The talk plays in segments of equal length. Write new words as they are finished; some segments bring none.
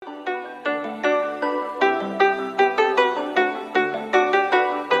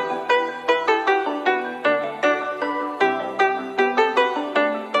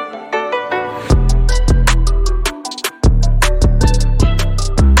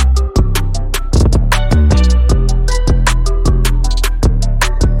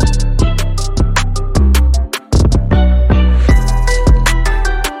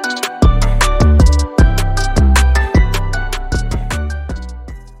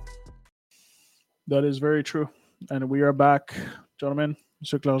That is very true. And we are back, gentlemen.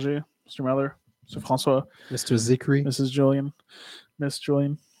 Monsieur Clerget, Mr. Miller, Mr. Francois, Mr. Zikri. Mrs. Julian, Miss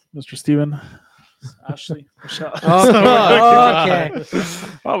Julian, Mr. Stephen, Ashley, Michelle. Okay.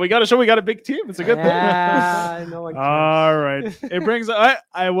 Oh, we got to show we got a big team. It's a good thing. Yeah, no one cares. All right. It brings.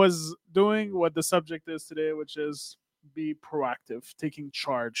 I was doing what the subject is today, which is be proactive, taking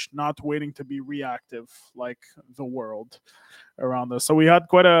charge, not waiting to be reactive like the world around us. So we had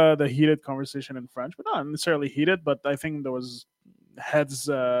quite the heated conversation in French, but not necessarily heated. But I think there was head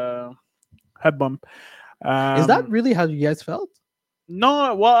bump. Is that really how you guys felt?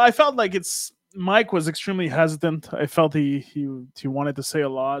 No, well, I felt like Mike was extremely hesitant. I felt he wanted to say a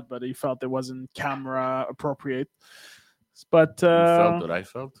lot, but he felt it wasn't camera appropriate. But You felt what I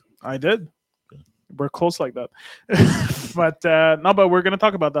felt. I did. We're close like that. But no, but we're going to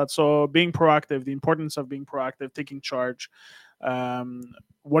talk about that. So being proactive, the importance of being proactive, taking charge.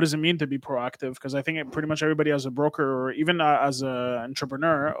 What does it mean to be proactive? Because I think pretty much everybody as a broker or even as an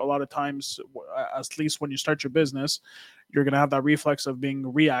entrepreneur, a lot of times, at least when you start your business, you're going to have that reflex of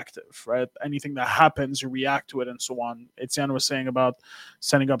being reactive, right? Anything that happens, you react to it and so on. Etienne was saying about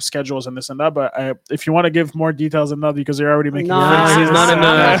setting up schedules and this and that, but if you want to give more details than that, because you're already making I'm not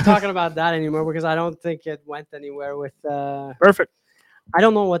not talking about that anymore because I don't think it went anywhere with Perfect. I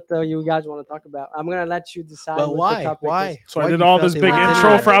don't know what you guys want to talk about. I'm gonna let you decide. But what why? The topic Why? Is. So Why I do did you all felt this it big was-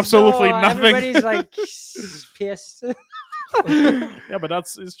 intro for absolutely So nothing. Everybody's like pissed. Yeah, but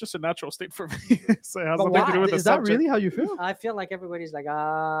it's just a natural state for me. So it has But nothing to do why? with the Is that subject. really how you feel? I feel like everybody's like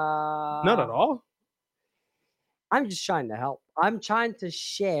Not at all. I'm just trying to help. I'm trying to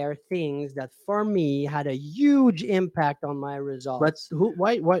share things that for me had a huge impact on my results. But who?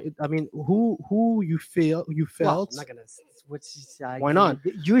 Why? I mean, who you felt? Well, felt? I'm not gonna. Why not?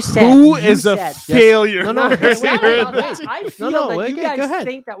 You said Who you is a said- failure? No, no, Wait, wait, wait, wait, wait. wait. I feel no, that you okay, guys go ahead.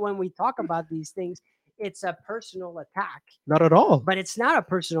 think that when we talk about these things, it's a personal attack, Not at all. but it's not a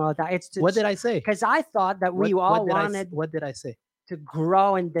personal attack. It's What did I say? because I thought that we all wanted What did I say? to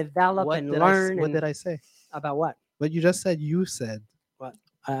grow and develop What and did learn. What and- did I say? about what? What you just said. You said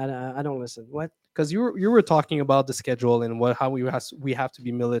I don't listen. What? because you were talking about the schedule and how we have to be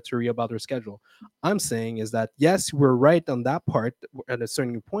military about our schedule. I'm saying is that yes, we're right on that part at a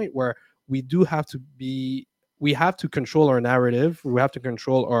certain point where we do have to be. We have to control our narrative. We have to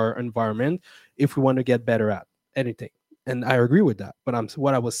control our environment if we want to get better at anything. And I agree with that. But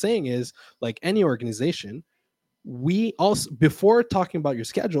what I was saying is, like any organization, we also before talking about your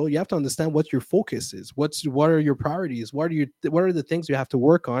schedule, you have to understand what your focus is. What are your priorities? What are the things you have to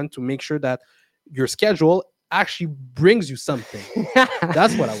work on to make sure that your schedule actually brings you something?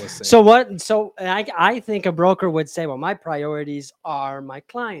 That's what I was saying. So what? So I think a broker would say, well, my priorities are my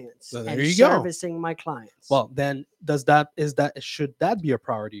clients So there and you go. servicing my clients. Well, then should that be a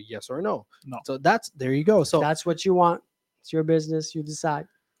priority? Yes or no? No. So there you go. So that's what you want. It's your business. You decide.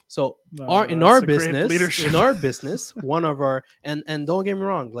 So No, in that's our a great business, leadership. one of our and don't get me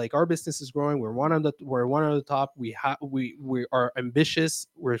wrong, like our business is growing. We're one of the top. We are ambitious.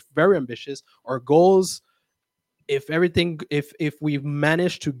 We're very ambitious. Our goals, if we've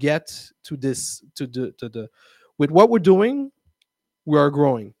managed to get to this to the with what we're doing, we are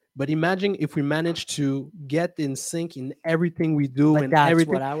growing. But imagine if we manage to get in sync in everything we do But and that's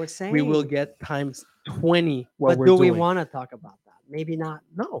everything, what I was saying. we will get times 20 what But we're do doing. we want to talk about that? Maybe not.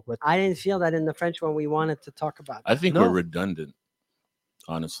 No, but I didn't feel that in the French when we wanted to talk about it. I think No. we're redundant,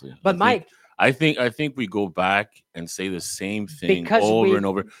 honestly. But Mike, I think we go back and say the same thing Because over we- and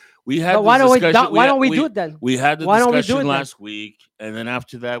over. We had but why this don't we? discussion- Why don't we had- do it then? We had the Why don't we do discussion it then? last week, and then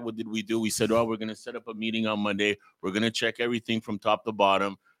after that, what did we do? We said, "Oh, we're going to set up a meeting on Monday. We're going to check everything from top to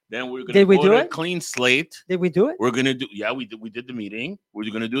bottom. Then we're going Did to we go do to a it? clean slate. Did we do it? We're going to do. Yeah, we did the meeting. We're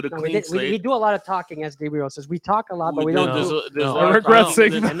going to do the No, clean we slate. do a lot of talking, as Gabriel says. We talk a lot, but we do- don't there's do. a- there's a No, lot I of regret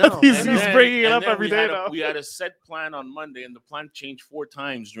talking. saying And that. know. He's then- bringing it and up then every we day had now. We had a set plan on Monday, and the plan changed 4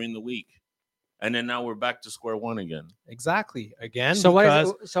 times during the week. And then now we're back to square one again. exactly again. So what because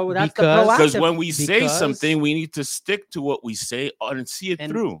is it? So that's the because- Because proactive. when we say because- something, we need to stick to what we say and see it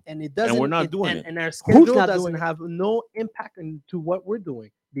through. and it doesn't. we're not doing it. And our schedule not doesn't doing it? have no impact into what we're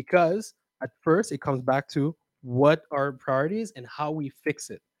doing because at first it comes back to what our priorities and how we fix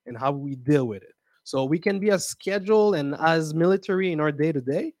it and how we deal with it. So we can be as scheduled and as military in our day to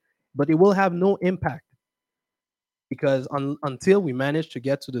day, but it will have no impact because until we manage to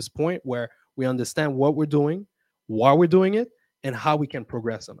get to this point where we understand what we're doing, why we're doing it, and how we can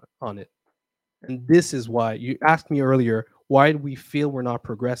progress on it. And this is why you asked me earlier, why do we feel we're not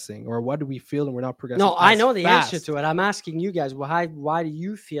progressing, or what do we feel and we're not progressing? No, I as know the answer fast? to it. I'm asking you guys. Why do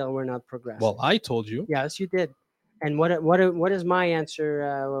you feel we're not progressing? Well, I told you. yes, you did. And what is my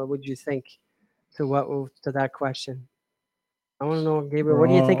answer? Would you think? to to that question? I want to know, Gabriel. What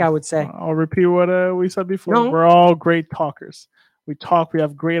do you think I would say? I'll repeat what we said before. No. We're all great talkers. We talk. We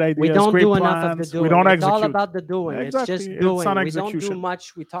have great ideas. We don't great do plans. enough of the doing. We don't it's execute. all about the doing. Exactly. It's just It's doing. on We don't do execution.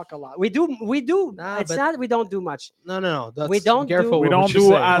 much. We talk a lot. We do. Nah, It's but- not. We don't do much. No. That's, We don't do- careful We with don't what you do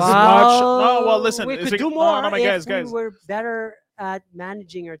say. as much. No, well, listen. We is could it- do no, more no, my if guys. we were better at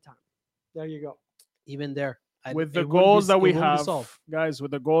managing our time. There you go. Even there, With the it wouldn't goals be- that we it wouldn't be have, solved. guys.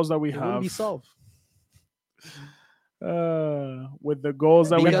 With the goals that we It wouldn't be have. solved. With the goals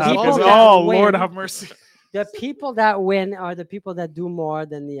that we Because have. people Is, that oh, Lord win- have mercy. The people that win are the people that do more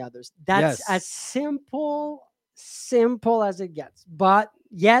than the others. That's Yes. as simple as it gets. But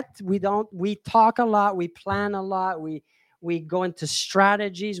yet we don't. We talk a lot. We plan a lot. We go into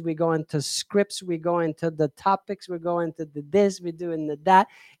strategies. We go into scripts. We go into the topics. We go into the this. We do into that.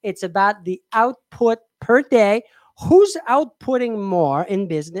 It's about the output per day. Who's outputting more in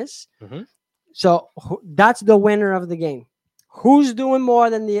business? Mhm. So that's the winner of the game. Who's doing more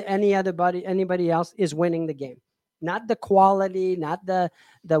than anybody else is winning the game. Not the quality, not the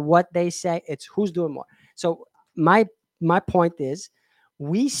what they say. It's who's doing more. So my point is,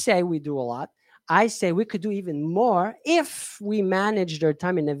 we say we do a lot. I say we could do even more if we managed our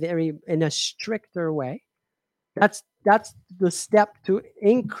time in a stricter way. That's the step to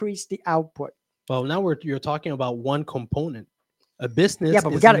increase the output. Well, now you're talking about one component. A business. Yeah, but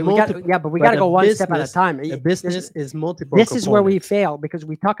we is got to multiple- we but got to a go one step at a business- time. A business is multiple. This is where we components. fail because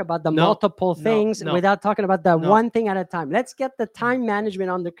we talk about the No, multiple no, things no. without talking about the No. one thing at a time. Let's get the time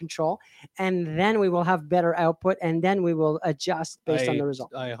management under control, and then we will have better output, and then we will adjust based on the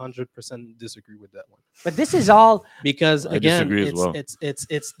result. I 100% disagree with that one But this is all. because I again, disagree as it's, well.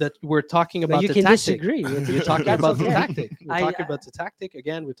 it's that we're talking But about you the can tactic. disagree. You're talking That's about the okay. tactic. We're I- talking about the tactic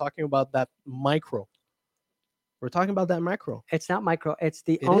again. We're talking about that micro. We're talking about that macro. It's not micro. It's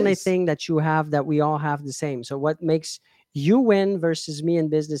the It only is. thing that you have that we all have the same. So what makes you win versus me in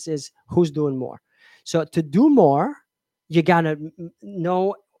business is who's doing more. So to do more, you gotta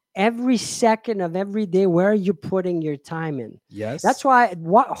know every second of every day where are you putting your time in. Yes. That's why.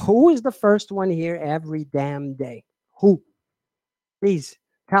 Who is the first one here every damn day? Who? Please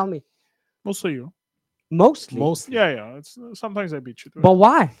tell me. Mostly you. Mostly. mostly. Yeah. It's sometimes I beat you. To it. But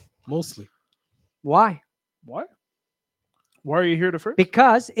why? Mostly. Why? Why? Why are you here to first?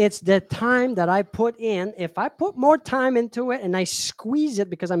 Because it's the time that I put in. If I put more time into it and I squeeze it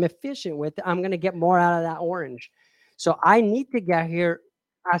because I'm efficient with it, I'm going to get more out of that orange. So I need to get here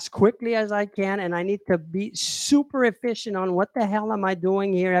as quickly as I can, and I need to be super efficient on what the hell am I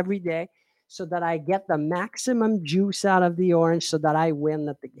doing here every day so that I get the maximum juice out of the orange so that I win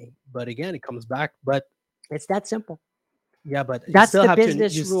at the game. But again, it comes back. But It's that simple. yeah, but you That's still the have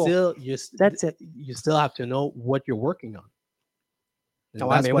business to, you rule. Still, That's it. You still have to know what you're working on. And No,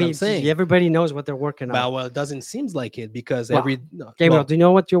 that's what I'm saying. Everybody knows what they're working on. Well, it doesn't seem like it because Well, no, Gabriel, well, do you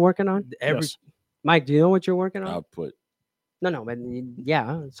know what you're working on? every Yes. Mike, do you know what you're working on? Output. No, but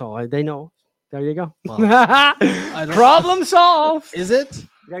yeah, so they know. There you go. Well, don't- Problem solved. is it?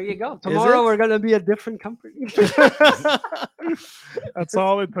 There you go. Tomorrow it? we're gonna be a different company. That's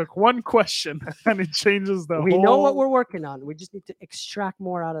all it took. One question, and it changes the We whole. know what we're working on. We just need to extract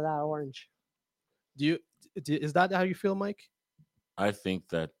more out of that orange. Is that how you feel, Mike? I think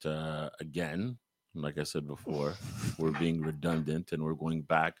that again, like I said before, we're being redundant and we're going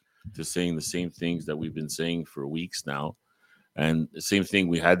back to saying the same things that we've been saying for weeks now. And the same thing,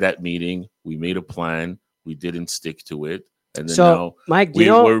 we had that meeting, we made a plan, we didn't stick to it, and then So, now Mike, do you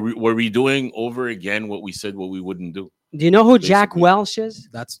know we're redoing over again what we said what we wouldn't do. who Jack basically. Welch is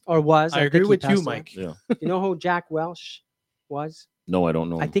That's or was? I think agree he with you, passed away. Mike. Yeah. You know who Jack Welch was? No, I don't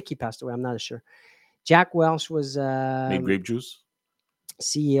know. I think he passed away. I'm not sure. Jack Welch was Made grape juice.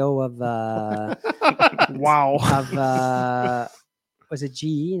 CEO of Wow. was it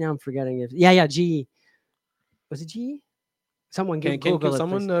GE? Now I'm forgetting it. Yeah, GE. Was it GE? Someone Can Google it,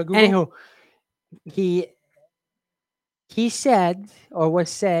 someone please. Google? Anywho, he said or was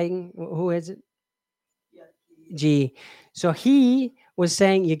saying, who is it? GE. So he was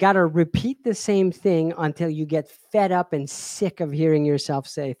saying you got to repeat the same thing until you get fed up and sick of hearing yourself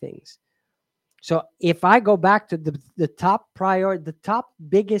say things. So if I go back to the top the top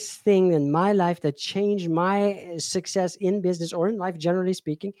biggest thing in my life that changed my success in business or in life, generally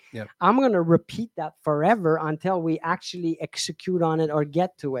speaking, Yep. I'm going to repeat that forever until we actually execute on it or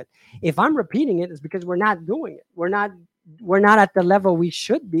get to it. If I'm repeating it, it's because we're not doing it. We're not at the level we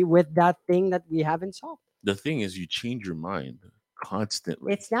should be with that thing that we haven't solved. The thing is, you change your mind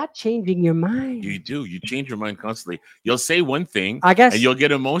constantly. It's not changing your mind. You do. You change your mind constantly. You'll say one thing, I guess and you'll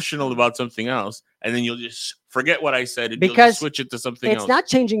get emotional about something else, and then you'll just forget what I said and you'll Because just switch it to something It's else. not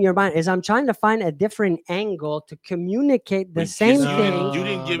changing your mind. Is I'm trying to find a different angle to communicate the Because same you thing. You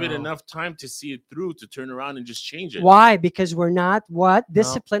didn't give it No. enough time to see it through to turn around and just change it. Why? Because we're not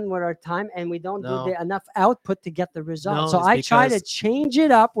disciplined with our time, and we don't No. do enough output to get the result. No, so it's I try to because- change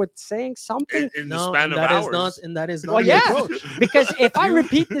it up with saying something. In the No, span and of that hours. is not, and that is not Well, the yeah. approach. Because if I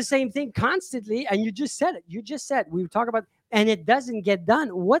repeat the same thing constantly, and you just said it, we talk about, and it doesn't get done,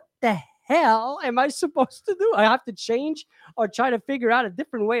 what the hell am I supposed to do? I have to change or try to figure out a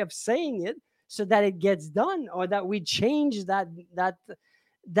different way of saying it so that it gets done, or that we change that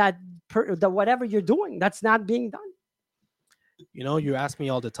whatever you're doing that's not being done. You ask me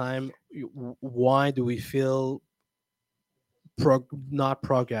all the time, why do we feel not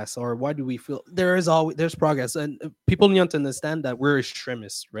progress, or why do we feel there's progress? And people need to understand that we're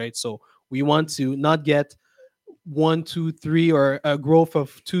extremists, right? So we want to not get 1, 2, 3, or a growth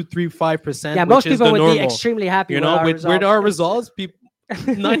of 2, 3, 5%. Yeah, which most is people the would normal. be extremely happy With our results, people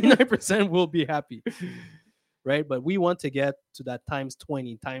 99% will be happy, right? But we want to get to that times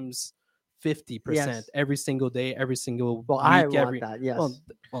 20, times 50% Yes. every single day, every single Well, week. I want that. Yes.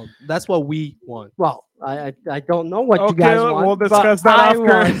 Well, that's what we want. Well, I don't know what you Okay, guys want. we'll but discuss that I after.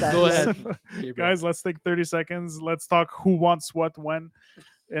 want that, Go yes. ahead. Gabriel. Guys, let's take 30 seconds. Let's talk who wants what when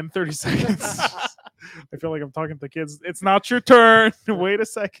in 30 seconds. I feel like I'm talking to kids. It's not your turn. Wait a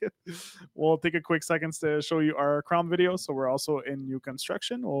second. We'll take a quick seconds to show you our crown video. So we're also in new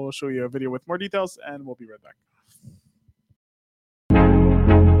construction. We'll show you a video with more details, and we'll be right back.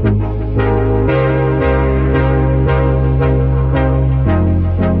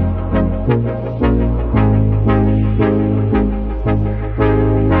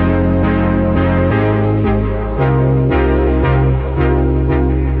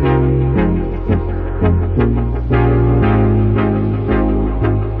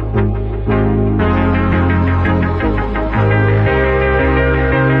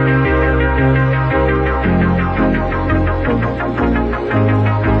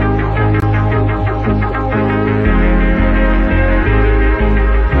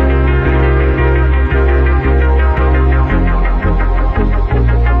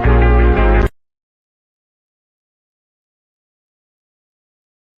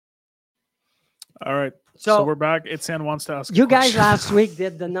 All right. So So we're back. Etienne wants to ask. a you guys question. last week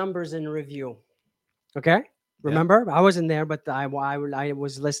did the numbers in review. Okay. Remember? I wasn't there, but I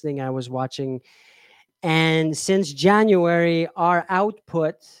was listening. I was watching. And since January, our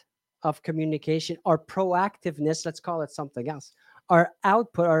output of communication, our proactiveness, let's call it something else, our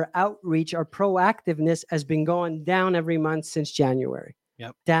output, our outreach, our proactiveness has been going down every month since January.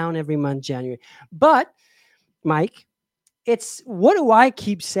 Yep. Down every month, January. But, Mike, it's what do I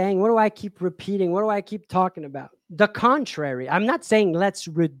keep saying? What do I keep repeating? What do I keep talking about? The contrary. I'm not saying let's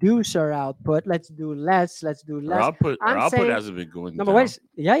reduce our output. Let's do less. Let's do Our less. output, I'm our output saying- hasn't been going No, down. but wait.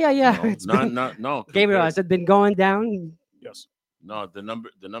 Yeah. No, It's been- no. Gabriel, compared- has it been going down? Yes. No, the number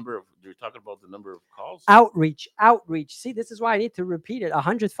of you're talking about the number of calls. Outreach. See, this is why I need to repeat it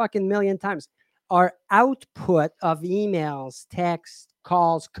 100 fucking million times. Our output of emails, texts,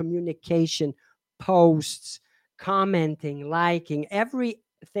 calls, communication, posts, commenting, liking,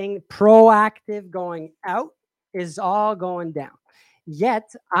 everything proactive going out is all going down.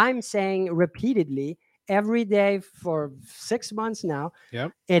 Yet I'm saying repeatedly every day for 6 months now,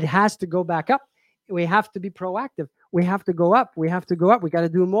 Yep. it has to go back up. We have to be proactive. We have to go up. We have to go up. We got to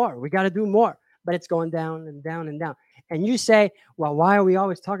do more. We got to do more. But it's going down and down and down. And you say, well, why are we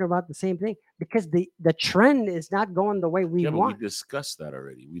always talking about the same thing? Because the trend is not going the way we Yeah, but want. we discussed that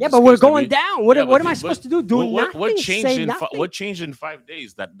already. Yeah, but we're discussed going every- down. What, Yeah, what but am I the- supposed to do? Do nothing. What changed say in nothing. what changed in 5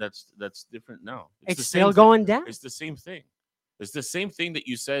 days? That's different now. It's the still same going down. It's the same thing. It's the same thing that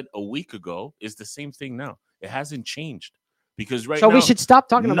you said a week ago. Is the same thing now. It hasn't changed because right So now we should stop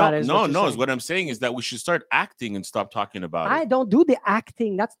talking no, about it. is No, what you're no. saying. What I'm saying is that we should start acting and stop talking about I it. don't do the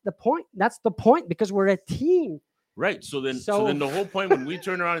acting. That's the point. That's the point because we're a team. Right. So then So- the whole point when we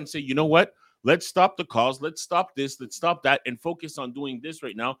turn around and say, you know what? Let's stop the calls. Let's stop this. Let's stop that and focus on doing this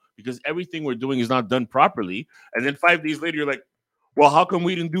right now because everything we're doing is not done properly. And then 5 days later, you're like, well, how come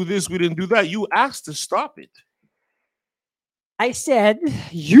we didn't do this? We didn't do that. You asked to stop it.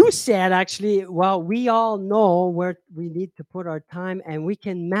 You said actually, well, we all know where we need to put our time and we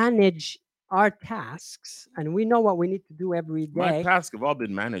can manage our tasks and we know what we need to do every My day. tasks have all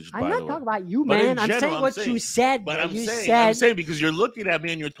been managed, I'm by not the way. talking about you, But in man. I'm general, saying I'm what saying- you said. But I'm you saying said, because you're looking at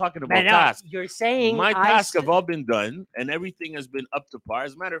me and you're talking about but no, tasks. you're saying My I tasks have said- all been done and everything has been up to par.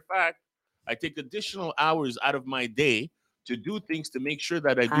 As a matter of fact, I take additional hours out of my day to do things to make sure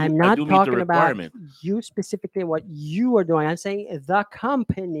that I I'm do not meet the talking about requirement. you specifically what you are doing. I'm saying the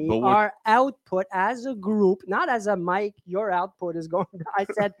company, But what- our output as a group, not as a Mike, your output is going down. I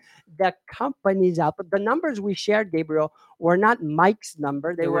said the company's output. The numbers we shared, Gabriel, were not Mike's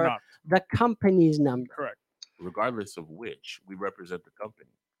number. They They were were not the company's number. correct. Regardless of which, we represent the company.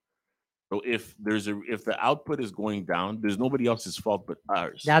 So if the output is going down, there's nobody else's fault but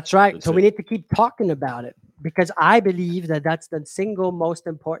ours. That's right. That's So it. we need to keep talking about it because I believe that that's the single most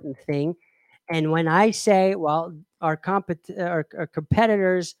important thing. And when I say, well, our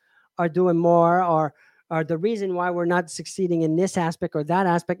competitors are doing more, or the reason why we're not succeeding in this aspect or that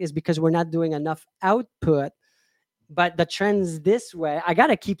aspect is because we're not doing enough output. But the trend's this way. I got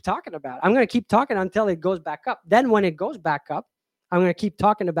to keep talking about it. I'm going to keep talking until it goes back up. Then when it goes back up, I'm going to keep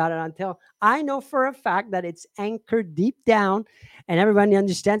talking about it until I know for a fact that it's anchored deep down and everybody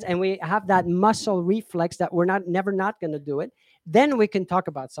understands and we have that muscle reflex that we're never not going to do it. Then we can talk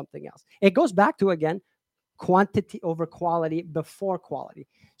about something else. It goes back to, again, quantity over quality before quality.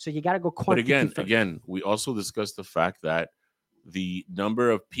 So you got to go But quantity first. again, we also discussed the fact that the number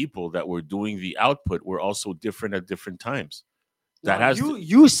of people that were doing the output were also different at different times. That Now, has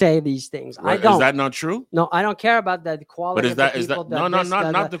you say these things. I Right, don't. Is that not true? No, I don't care about the quality. But is of that the is people, that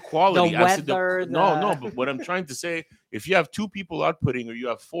not the quality? the I said weather, no. the- But what I'm trying to say, if you have 2 people outputting or you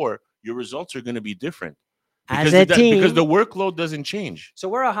have 4, your results are going to be different as a team. because the workload doesn't change. So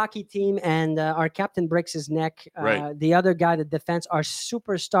we're a hockey team, and our captain breaks his neck. Right. The other guy, the defense, our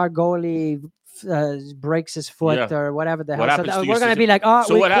superstar goalie breaks his foot Yeah. or whatever the What hell. So happens to we're your going to be stati- like, oh,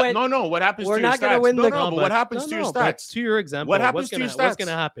 So we what? quit. No. What happens We're to your not gonna stats? win No, the- no. But what happens to your but stats? to your example, What happens to your what's stats?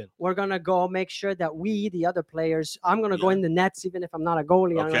 gonna happen? We're going to go make sure that we, the other players, I'm going to go Yeah. in the nets, even if I'm not a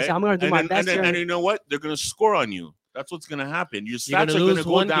goalie. Okay. I'm going to do my and best. then, here. and you know what? They're going to score on you. That's what's going to happen. Your You're stats gonna are going lose to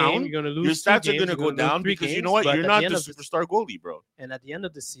go one down. game. You're gonna lose Your 2 stats are games, going to you're go gonna lose down 3 because you games, know what? but You're at not the the end of the- superstar goalie, bro. And at the end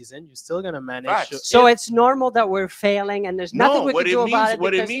of the season, you're still gonna manage. Facts. So it's normal that we're failing, and there's nothing we what can it do means- about it.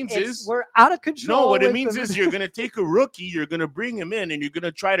 what it because means it's- is- we're out of control. No, what it with means the- is you're going to take a rookie, you're going to bring him in, and you're going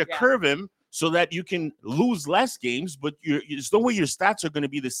to try to Yeah. curve him so that you can lose less games, but there's no way your stats are going to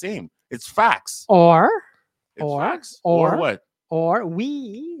be the same. It's facts. or It's or- facts. or- What? or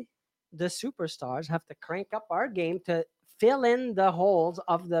we, the superstars, have to crank up our game to fill in the holes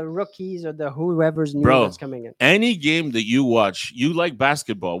of the rookies or the whoever's new Bro. that's coming in. Any game that you watch, you like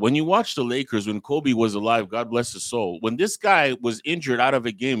basketball. When you watch the Lakers, when Kobe was alive, God bless his soul, when this guy was injured out of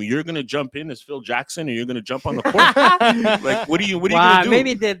a game, you're going to jump in as Phil Jackson and you're going to jump on the court. Like, what are you going to do?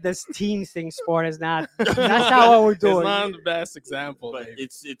 Maybe this team thing sport is not. That's not what we're It's doing. not the best example. But maybe.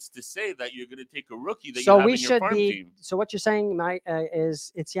 it's to say that you're going to take a rookie that So you have we in your should farm be. team. So what you're saying, Mike,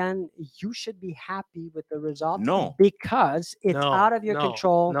 is Etienne, you should be happy with the result. No. because it's No, out of your no,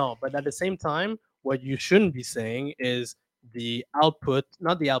 control. No, but at the same time, what you shouldn't be saying is the output,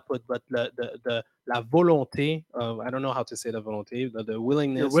 not the output, but the la volonté of, I don't know how to say the volonté, the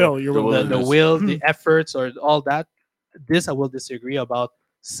willingness, Your or will, your the will. the willingness. will, the efforts, or all that. This I will disagree about,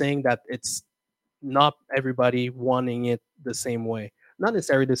 saying that it's not everybody wanting it the same way. Not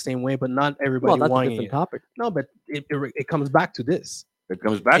necessarily the same way, but not everybody Well, that's a wanting different it. topic. No, but it comes back to this. It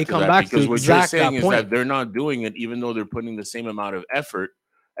comes back It to come that back to because what you're exact saying that is point. that they're not doing it, even though they're putting the same amount of effort,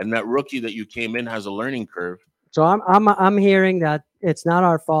 and that rookie that you came in has a learning curve. So I'm hearing that it's not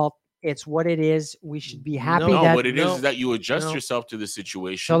our fault. It's what it is. We should be happy No, No, that. what it is no, that you adjust no. yourself to the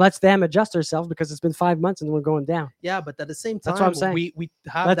situation. So let's damn adjust ourselves because it's been 5 months and we're going down. Yeah, but at the same time, That's what I'm saying. we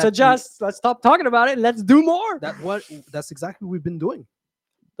have Let's that adjust. Let's stop talking about it and let's do more. That's exactly what we've been doing.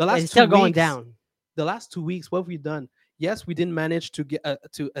 The It's last still 2 going weeks, down. The last 2 weeks, what have we done? Yes, we didn't manage to get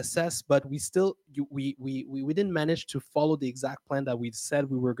to assess, but we still we didn't manage to follow the exact plan that we said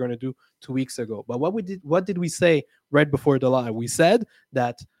we were going to do 2 weeks ago. But what did we say right before the line? We said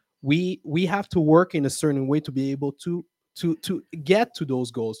that we have to work in a certain way to be able to get to those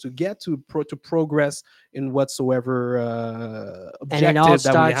goals, to get to progress in whatsoever And it objective all that we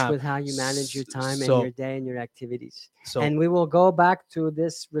starts have. with how you manage your time and So- your day and your activities. So And we will go back to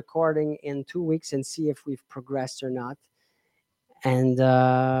this recording in 2 weeks and see if we've progressed or not. And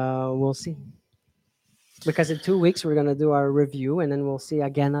we'll see. Because in 2 weeks, we're going to do our review and then we'll see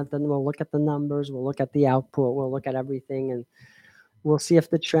again. Then we'll look at the numbers, we'll look at the output, we'll look at everything, and we'll see if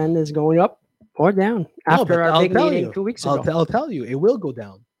the trend is going up or down No, after but our I'll big tell meeting you. 2 weeks ago. I'll tell you, it will go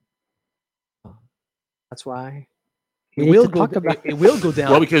down. That's why It we need will to go. talk about It will go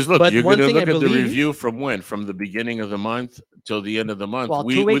down. Well, because look, But you're one going to thing I look at the believe- review from when? From the beginning of the month till the end of the month. Well,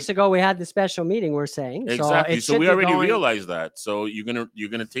 2 weeks ago we had the special meeting. We're saying Exactly. it So should we be already going- realized that. So you're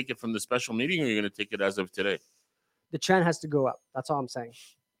gonna take it from the special meeting, or you're gonna take it as of today. the trend has to go up. That's all I'm saying.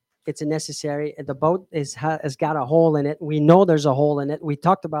 It's a necessary. The boat has got a hole in it. We know there's a hole in it. We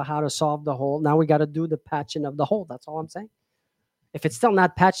talked about how to solve the hole. Now we got to do the patching of the hole. That's all I'm saying. If it's still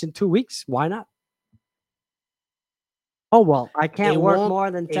not patched in 2 weeks, why not? Oh, well, I can't work more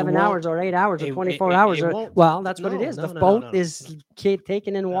than 7 hours or 8 hours or 24 hours. Well, that's what it is. The boat is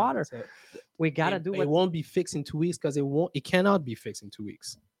taken in water. We got to do it. It won't be fixed in 2 weeks because it cannot be fixed in 2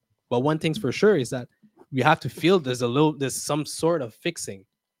 weeks. But one thing's for sure is that we have to feel there's some sort of fixing.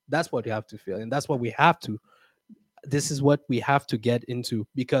 That's what you have to feel. And that's what we have to. This is what we have to get into,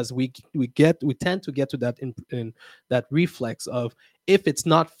 because we tend to get to that in that reflex of, if it's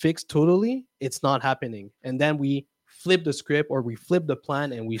not fixed totally, it's not happening. And then we flip the script, or we flip the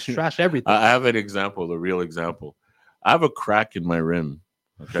plan, and we trash everything. I have an example, a real example. I have a crack in my rim.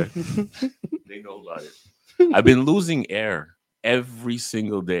 Okay. They know about it. I've been losing air every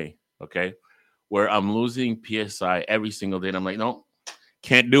single day. Okay. Where I'm losing PSI every single day. And I'm like, no,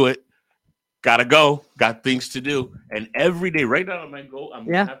 can't do it. Gotta go. Got things to do. And every day, right now, I'm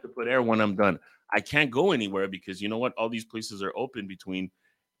gonna have to put air when I'm done. I can't go anywhere because you know what? All these places are open between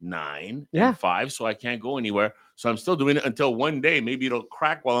 9 and 5, so I can't go anywhere. So I'm still doing it until one day maybe it'll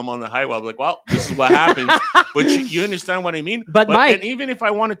crack while I'm on the highway. I'll be like, well, this is what happens. But you understand what I mean? But Mike, and even if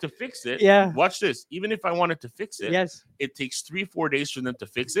I wanted to fix it, watch this. Even if I wanted to fix it, it takes 3-4 days for them to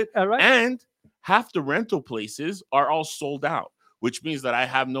fix it. All right. And half the rental places are all sold out, which means that I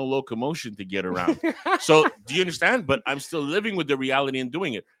have no locomotion to get around. So do you understand? But I'm still living with the reality and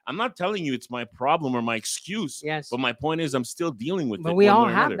doing it. I'm not telling you it's my problem or my excuse. Yes. But my point is I'm still dealing with it. But we all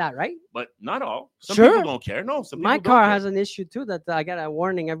have that, right? But not all. Some Sure. people don't care. No, some people My don't car care. has an issue too, that I get a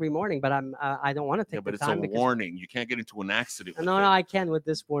warning every morning, but I don't want to take Yeah, but the it's time a warning. You can't get into an accident. No, I can with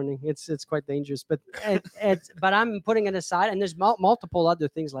this warning. It's quite dangerous, but but I'm putting it aside, and there's multiple other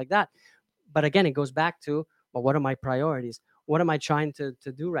things like that. But again, it goes back to, well, what are my priorities? What am I trying to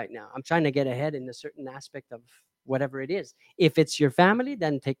do right now? I'm trying to get ahead in a certain aspect of whatever it is. If it's your family,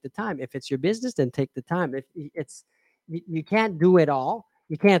 then take the time. If it's your business, then take the time. If it's you can't do it all.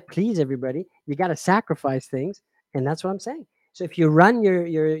 You can't please everybody. You got to sacrifice things, and that's what I'm saying. So if you run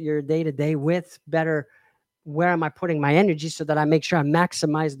your day-to-day with better, where am I putting my energy so that I make sure I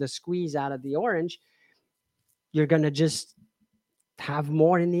maximize the squeeze out of the orange, you're going to just have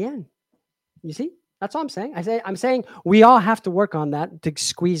more in the end. You see? That's all I'm saying. I'm saying we all have to work on that to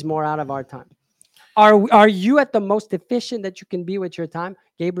squeeze more out of our time. Are you at the most efficient that you can be with your time?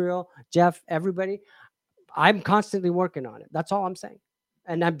 Gabriel, Jeff, everybody. I'm constantly working on it. That's all I'm saying.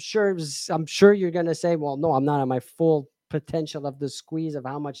 And I'm sure you're going to say, well, no, I'm not at my full potential of the squeeze of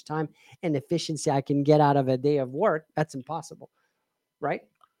how much time and efficiency I can get out of a day of work. That's impossible. Right?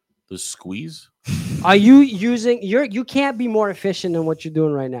 The squeeze? Are you using you can't be more efficient than what you're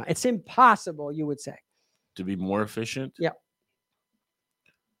doing right now. It's impossible, you would say. To be more efficient? Yeah.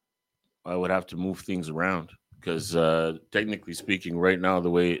 I would have to move things around because technically speaking, right now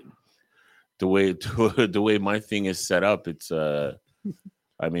the way my thing is set up, it's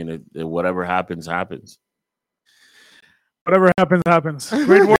I mean, whatever happens. Whatever happens.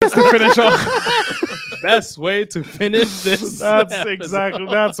 Great words to finish off. Best way to finish this.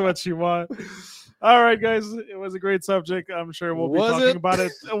 That's what you want. All right, guys. It was a great subject. I'm sure we'll be talking about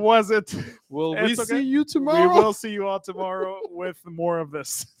it. Was it? Will we see you We tomorrow? will see you all tomorrow with more of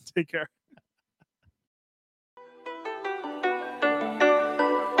this. Take care.